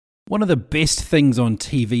One of the best things on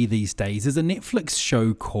TV these days is a Netflix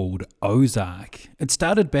show called Ozark. It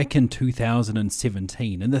started back in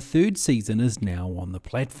 2017 and the third season is now on the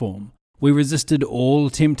platform. We resisted all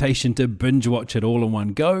temptation to binge watch it all in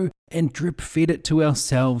one go and drip fed it to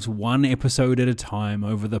ourselves one episode at a time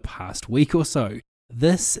over the past week or so.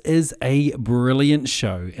 This is a brilliant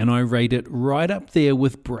show and I rate it right up there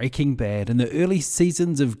with Breaking Bad and the early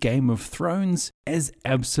seasons of Game of Thrones as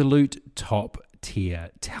absolute top tier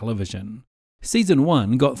television. Season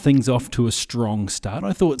 1 got things off to a strong start.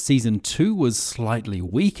 I thought Season 2 was slightly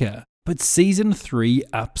weaker, but Season 3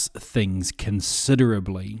 ups things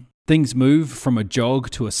considerably. Things move from a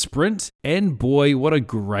jog to a sprint, and boy, what a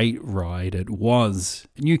great ride it was.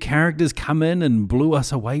 New characters come in and blew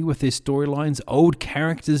us away with their storylines, old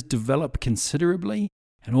characters develop considerably,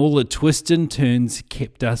 and all the twists and turns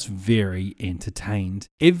kept us very entertained.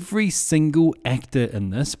 Every single actor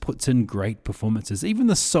in this puts in great performances. Even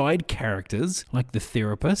the side characters, like the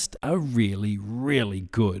therapist, are really, really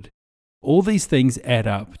good. All these things add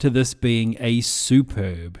up to this being a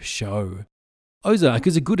superb show. Ozark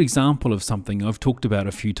is a good example of something I've talked about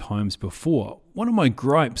a few times before. One of my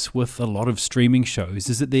gripes with a lot of streaming shows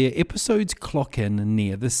is that their episodes clock in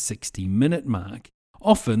near the 60-minute mark.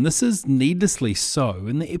 Often this is needlessly so,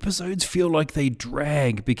 and the episodes feel like they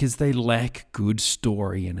drag because they lack good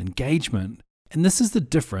story and engagement. And this is the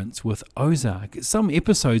difference with Ozark. Some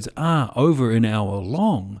episodes are over an hour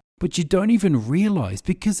long, but you don't even realize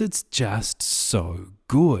because it's just so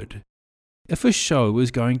good. If a show is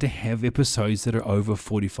going to have episodes that are over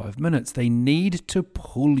 45 minutes, they need to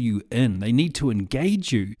pull you in. They need to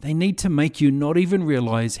engage you. They need to make you not even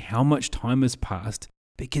realize how much time has passed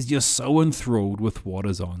because you're so enthralled with what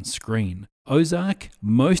is on screen. Ozark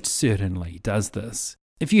most certainly does this.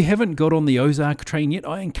 If you haven't got on the Ozark train yet,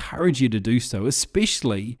 I encourage you to do so,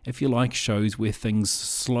 especially if you like shows where things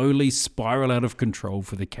slowly spiral out of control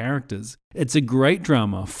for the characters. It's a great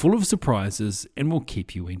drama full of surprises and will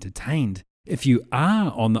keep you entertained. If you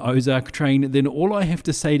are on the Ozark train, then all I have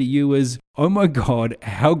to say to you is, oh my god,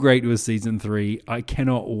 how great was Season 3. I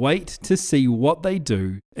cannot wait to see what they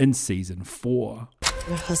do in Season 4.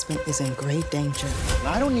 Your husband is in great danger.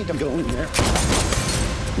 I don't need to go in there.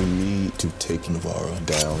 We need to take Navarro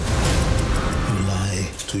down. You lie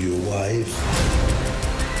to your wife.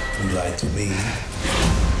 You lie to me.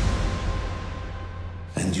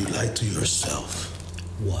 And you lie to yourself.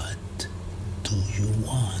 What do you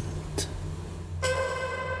want?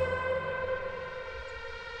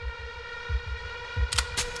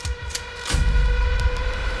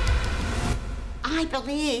 I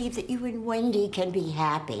believe that you and Wendy can be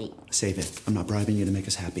happy. Save it. I'm not bribing you to make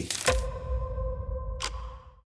us happy.